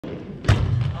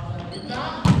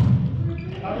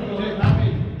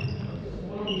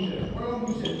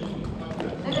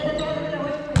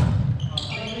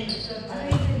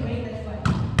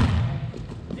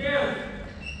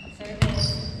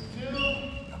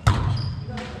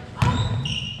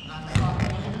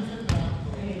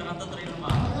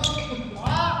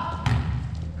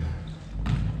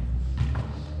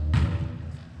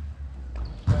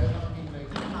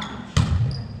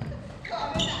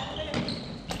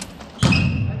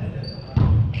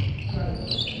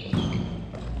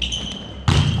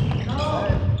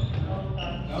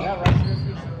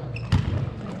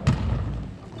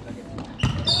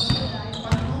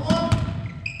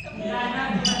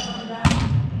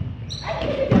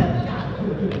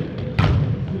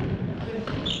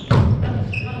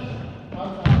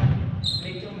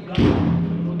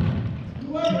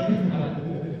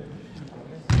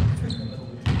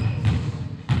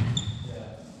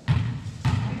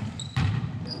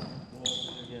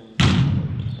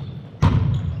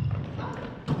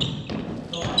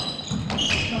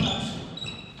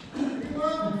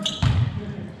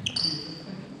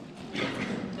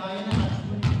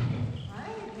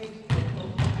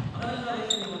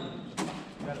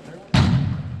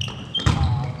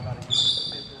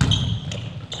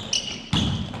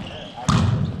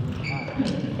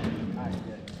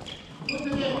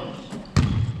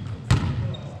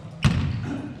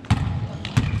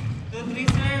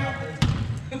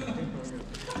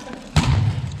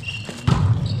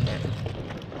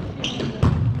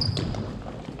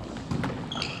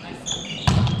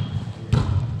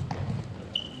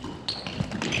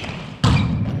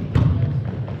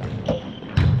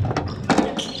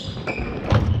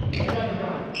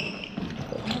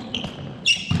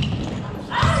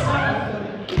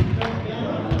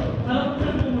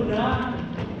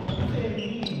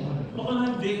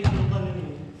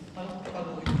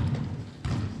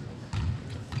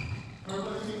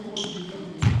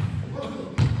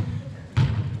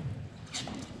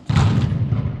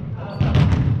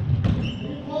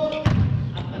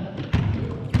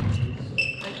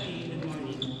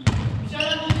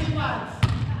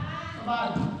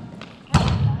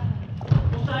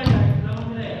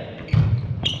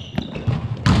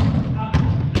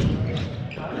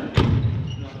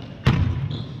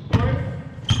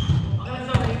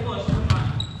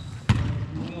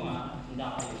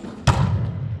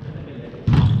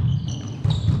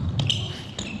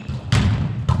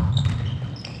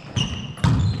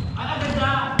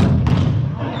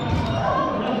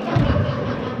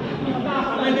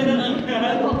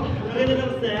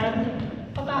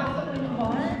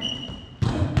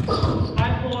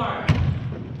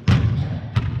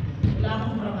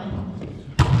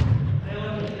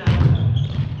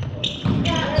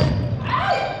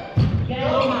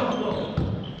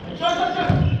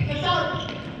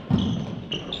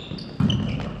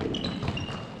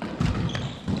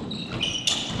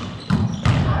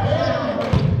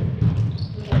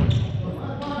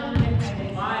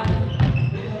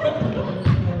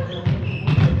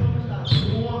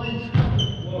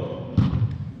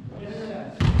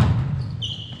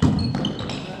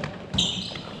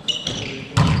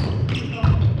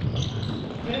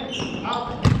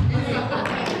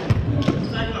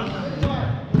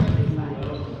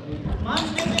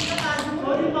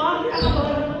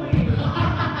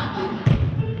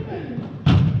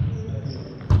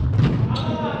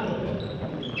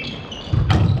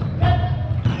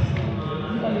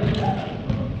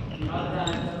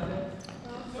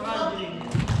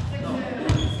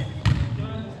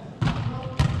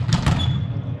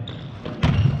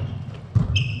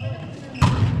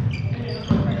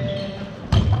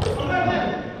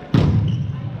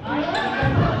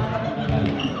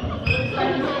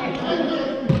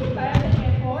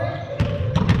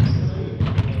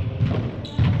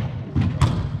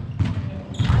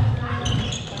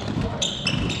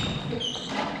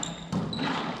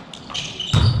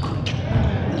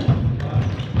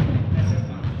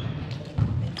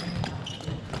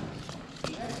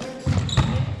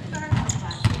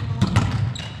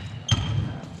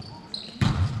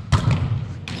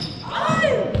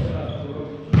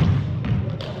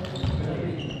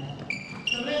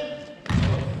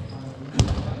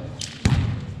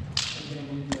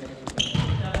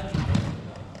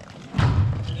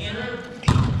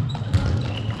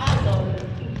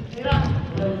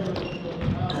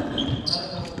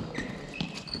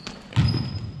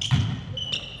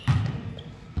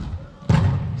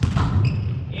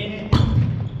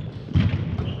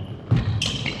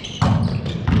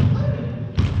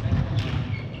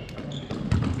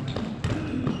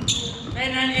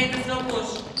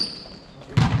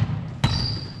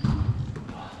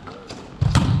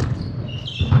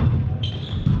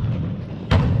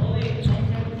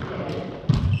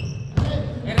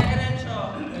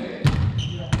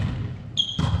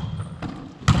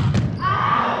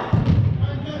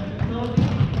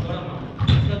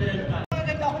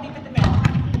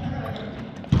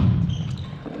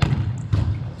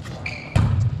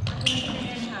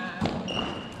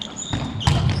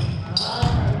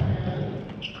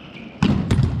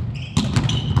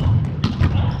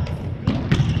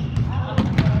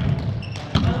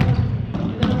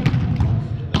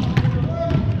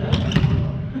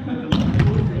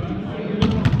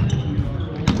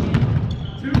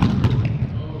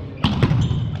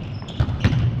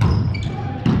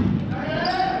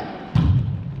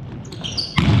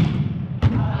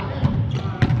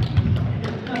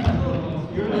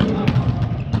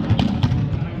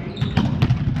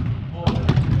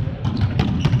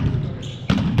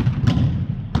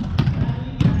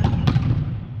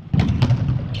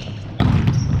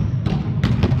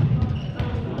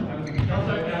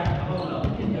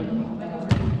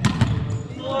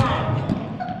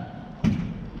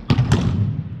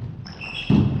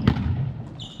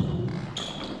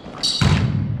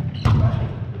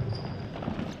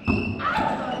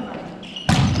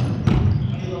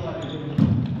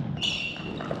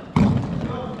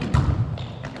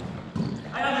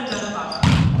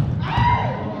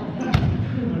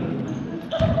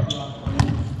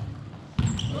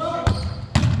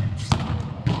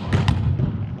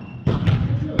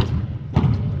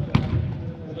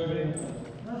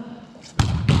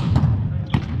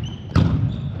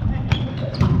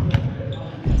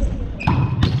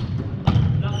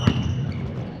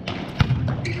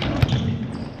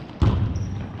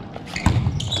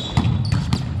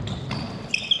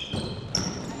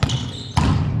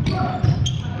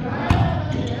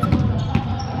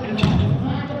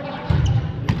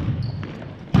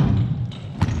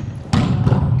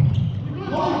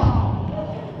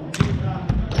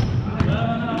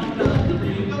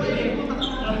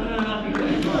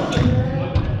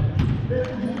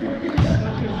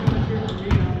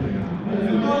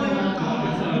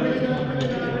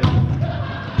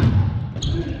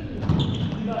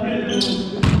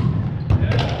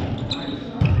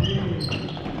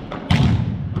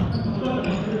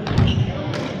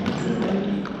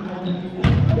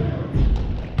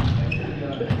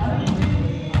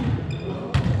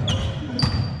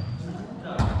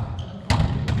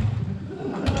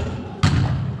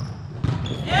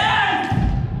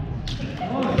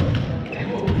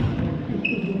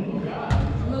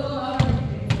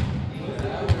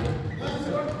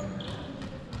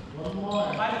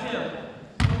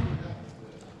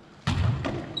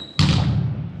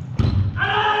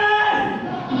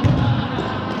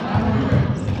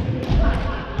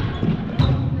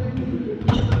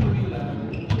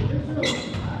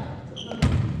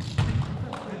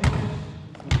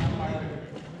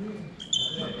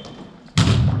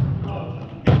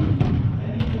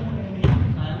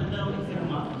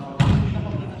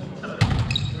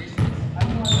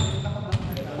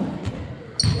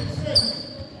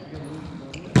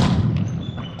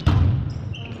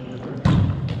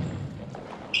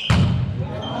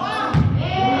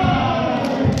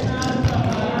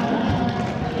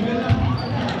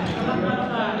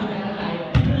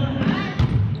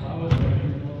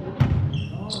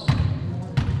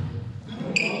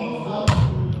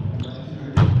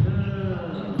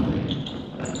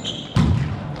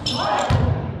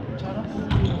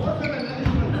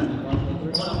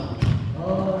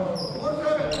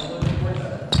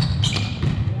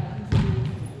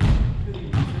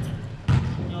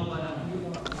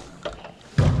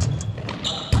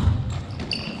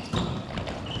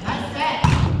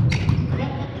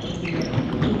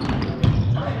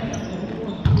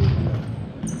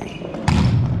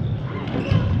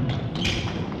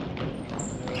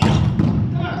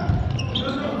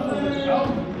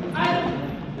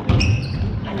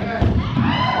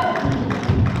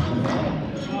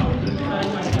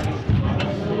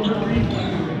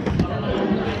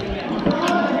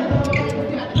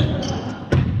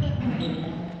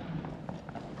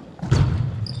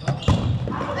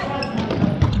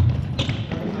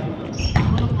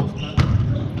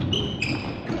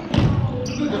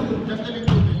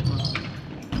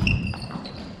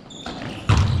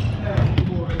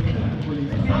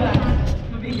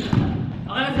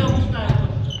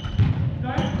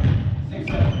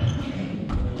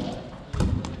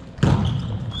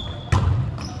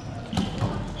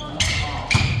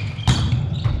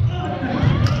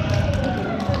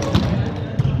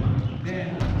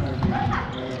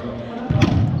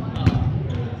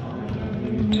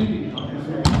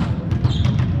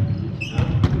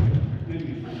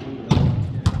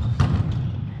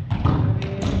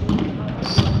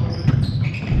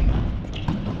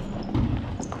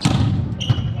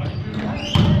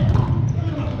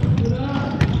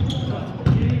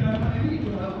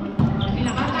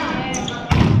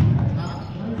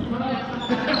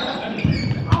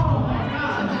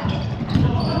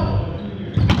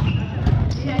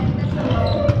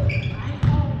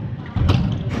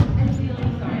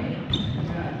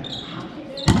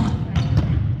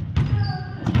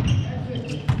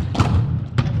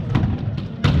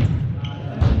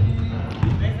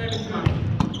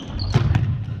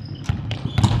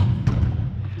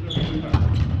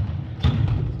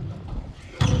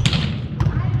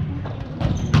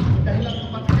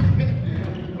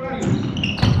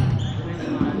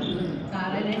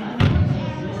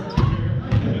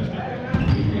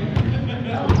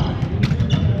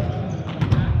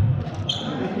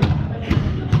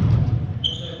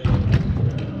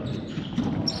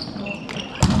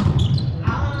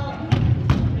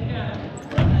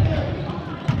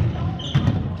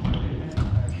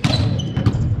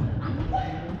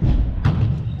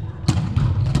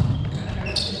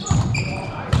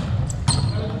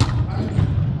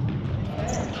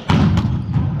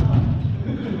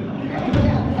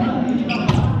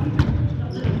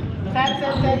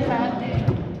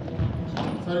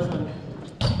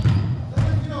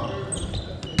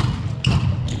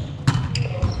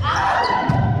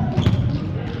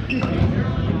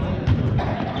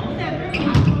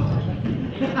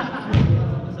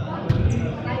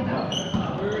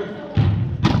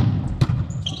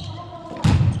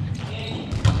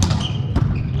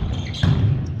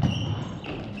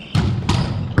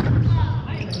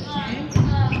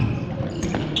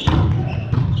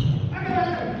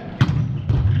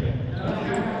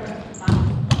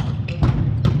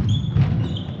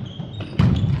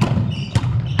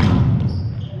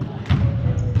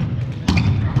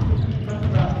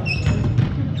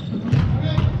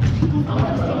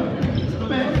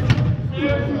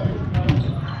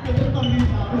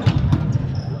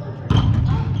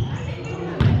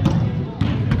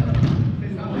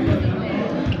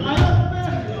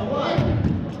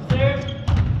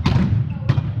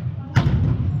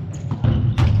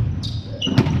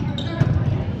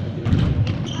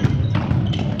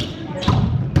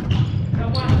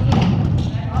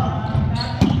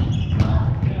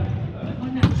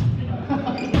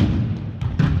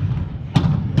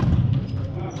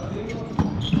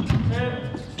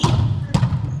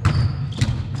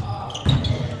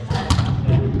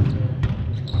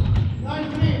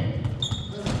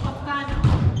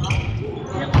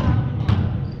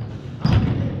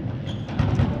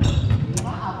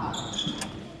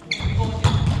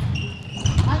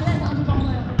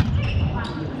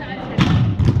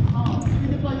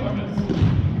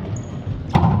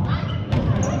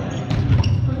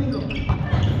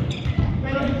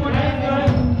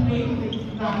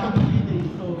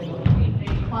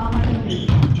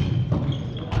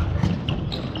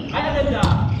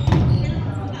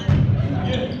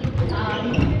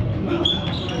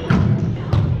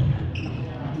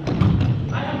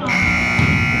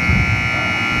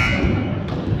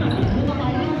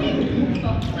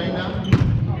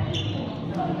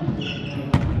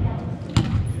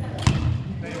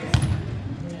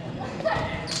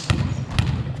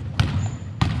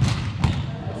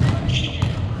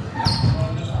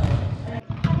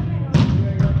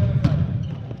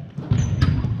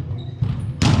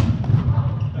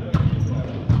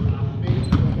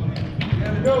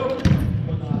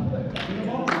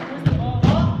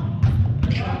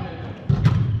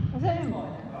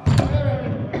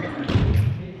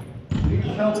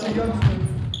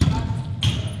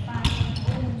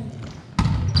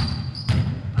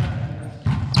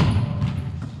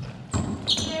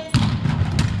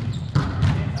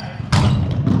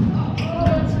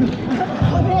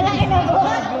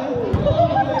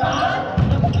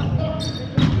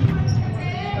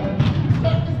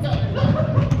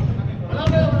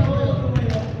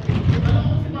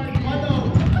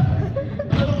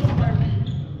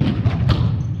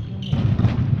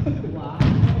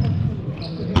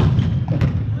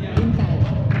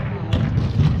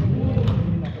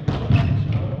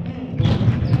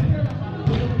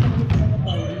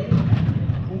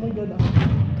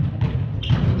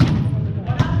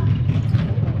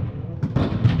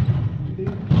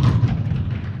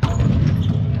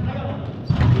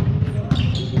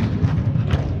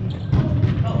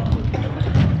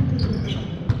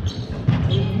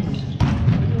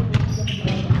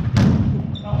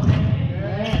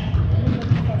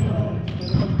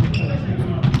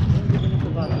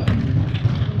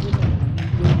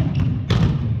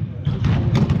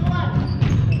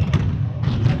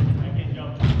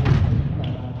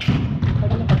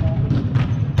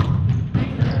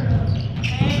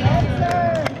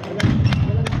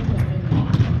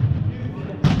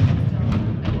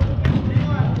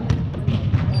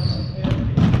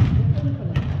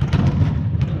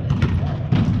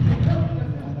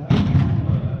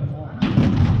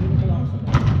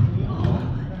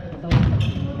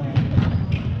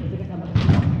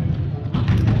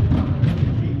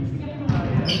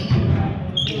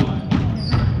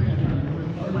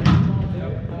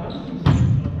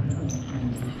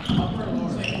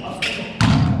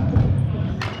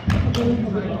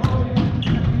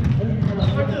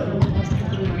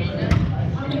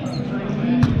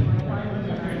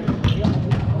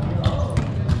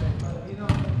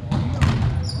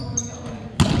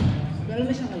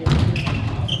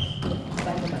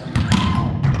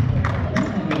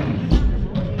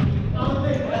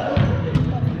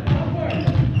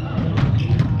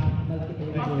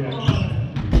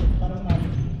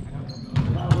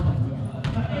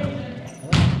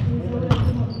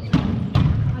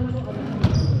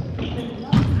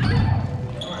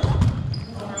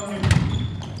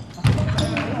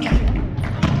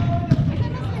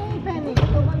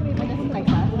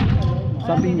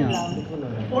Sabi niya.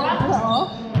 Oo?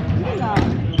 Hindi na.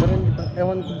 Pero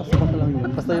ewan ko, pasok lang yun.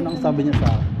 Basta yun ang sabi niya sa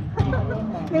akin.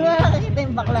 Hindi ko nakakita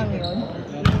yung baklang yun.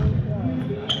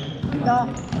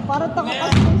 Parang tako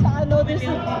kasi sa ano dun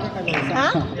sa... Ha?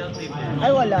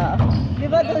 Ay wala. Di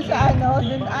ba dun sa ano,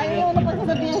 dun, ay yung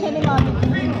napagsasabihan siya ni Mami.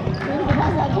 Yung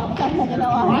sinasagot na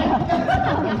ginawa niya.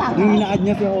 Yung ina-add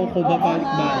niya si Oko,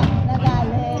 babalik-balik.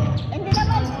 Nagalit. Hindi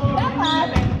naman,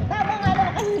 dapat. Tama nga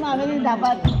naman kasi si Mami din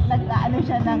dapat nagkaano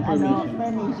siya ng ano,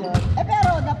 permission. Eh pero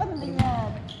dapat hindi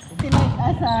niya tinake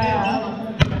as a...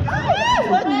 Ay!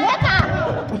 Renette!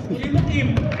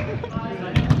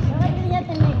 Hindi niya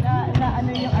tinake na ano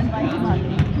yung advice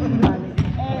Mami.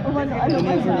 Eh, umano-ano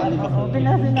pa siya. Oo,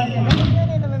 pinasunal niya. Kasi yun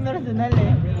eh, naman personal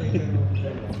eh.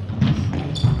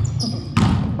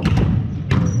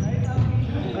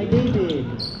 Kay David.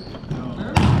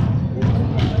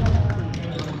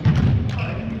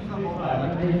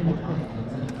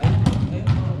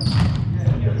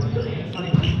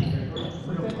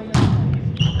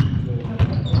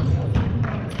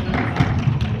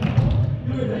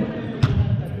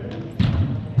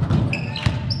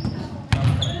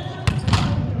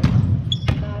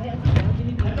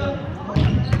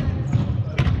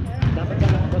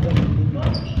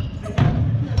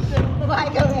 Babae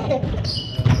kami.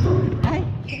 Ay.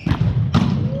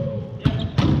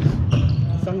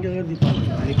 Saan ka dito?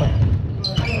 Lipat.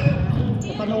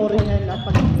 Papanoorin niya yung lahat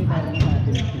pag-retire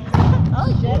natin.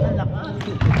 Oh shit, ang lakas.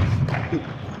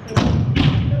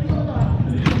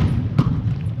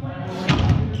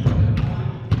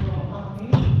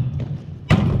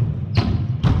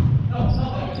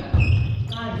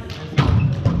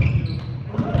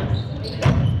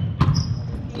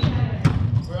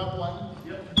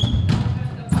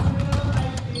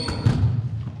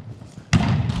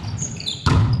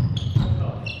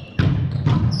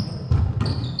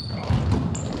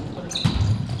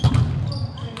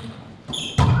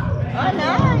 Oh,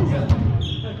 nice!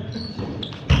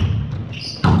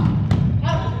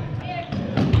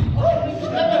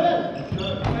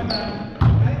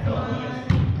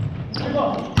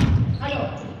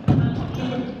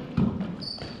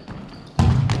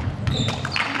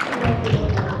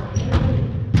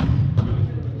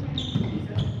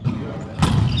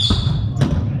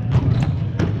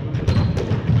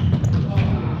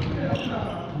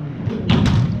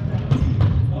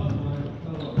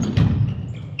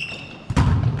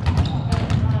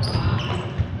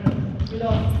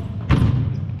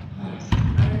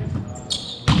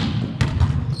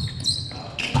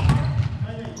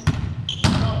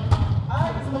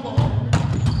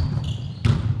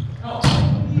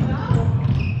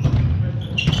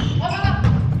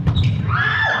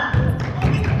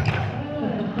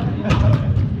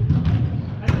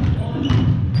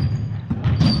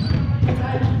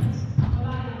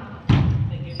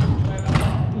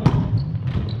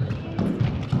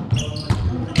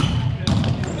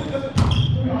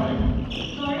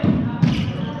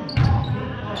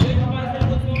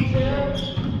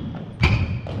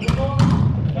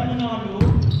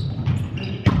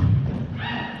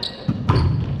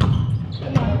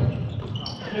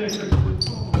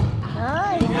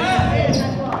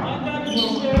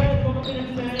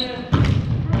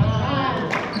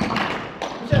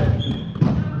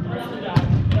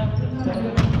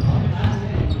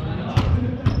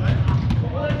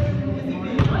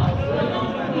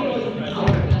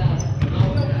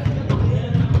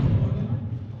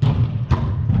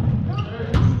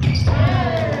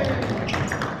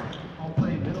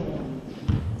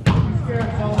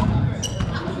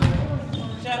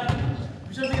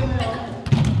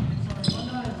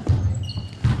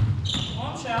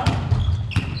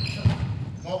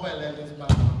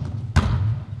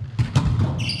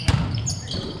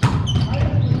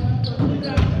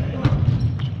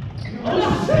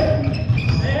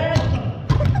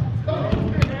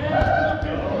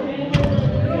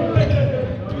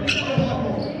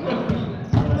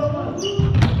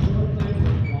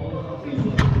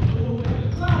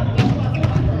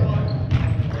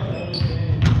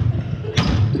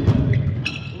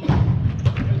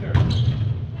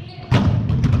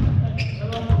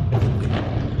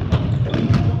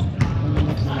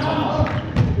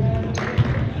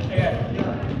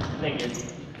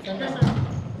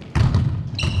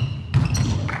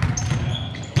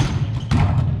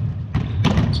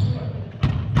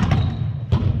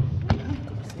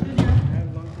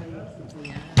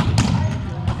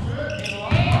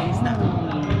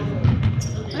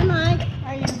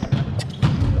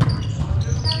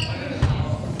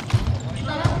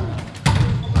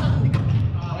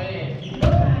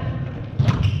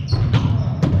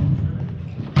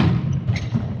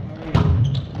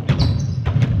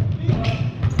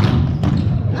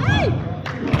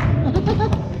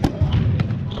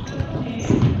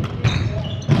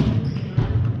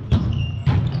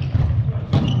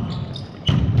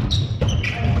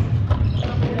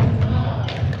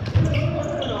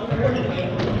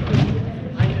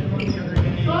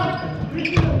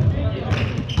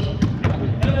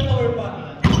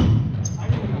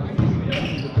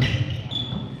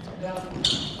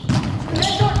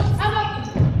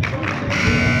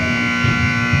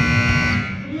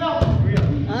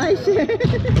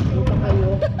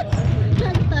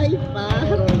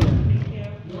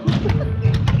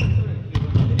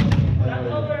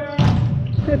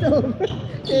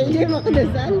 Enjoy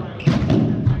makadasal.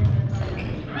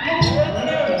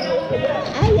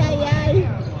 Ay, ay, ay.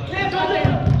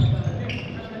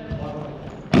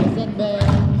 Isang Ben.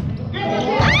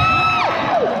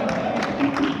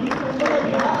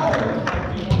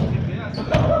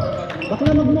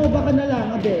 Bakla mag-MOBA ka na lang,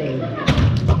 Abel.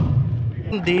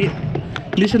 Hindi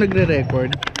siya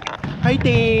nagre-record. Hi,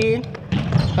 Te!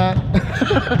 Ha?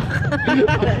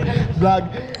 Vlog.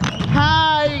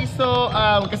 Hi! So,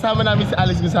 kasama namin si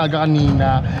Alex Gonzaga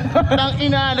kanina. Nang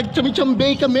ina,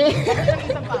 nagchami-chambay kami.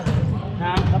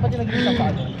 Dapat yung nag-isang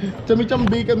pa.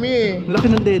 Chami-chambay kami. Laki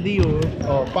ng daddy, oh.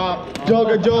 Oh, pa.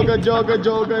 Joga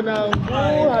ng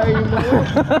buhay mo.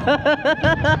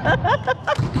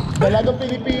 Dalagang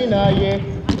Pilipina, yeah.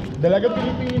 Dalagang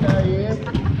Pilipina, yeah.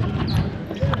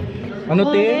 Ano,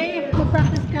 Te?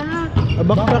 Mag-practice ka.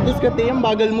 Back-practice ka, Te. Ang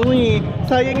bagal mo, eh.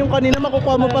 Sayang yung kanina,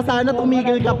 makukuha mo pa sana,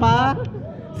 tumigil ka pa.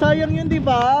 Sayang yun, di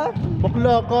ba?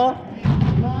 Bakla ka.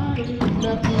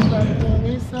 Nakita kong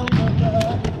isang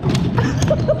mata.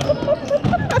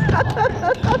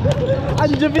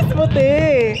 Ang jabis mo,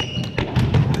 Te.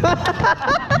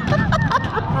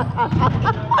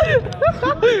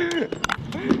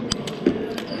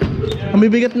 Ang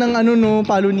bibigat ng ano, no,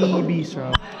 palo ni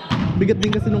Bisha. Bigat din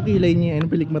kasi nung kilay niya,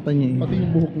 yung pilikmata niya, eh. Pati yung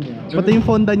buhok niya. Pati yung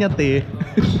fonda niya, Te.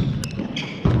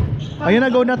 Ayun na,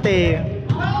 go na, Te.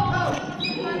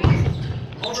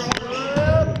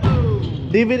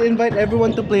 David, invite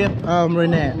everyone to play at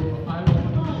Renette.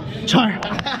 Char!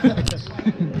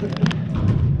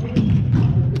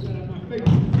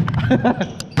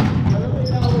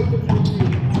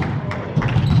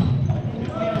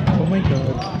 Oh my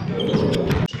god.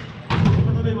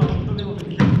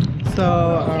 So,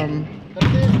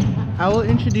 I will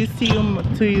introduce to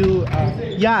you,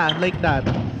 yeah, like that.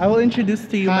 I will introduce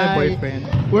to you my Hi. boyfriend.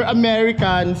 We're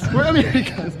Americans. We're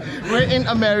Americans. We're in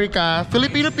America.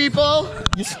 Filipino people.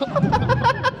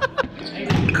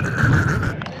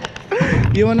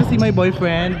 Do you wanna see my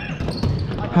boyfriend?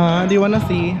 Huh? Do you wanna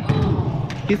see?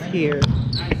 He's here.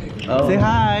 Oh. Say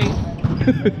hi.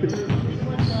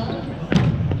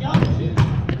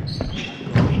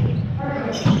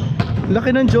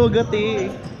 Laki ng jogat,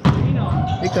 eh.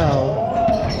 Ikaw.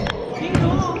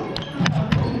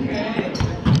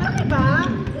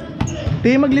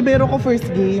 Te, maglibero ko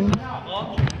first game.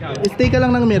 Stay ka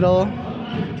lang ng miro.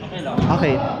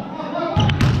 Okay.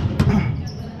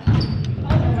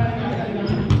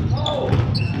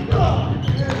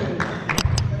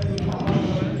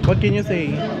 What can you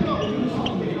say?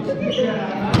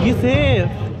 Yusuf!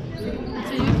 It's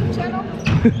a YouTube channel?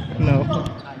 No.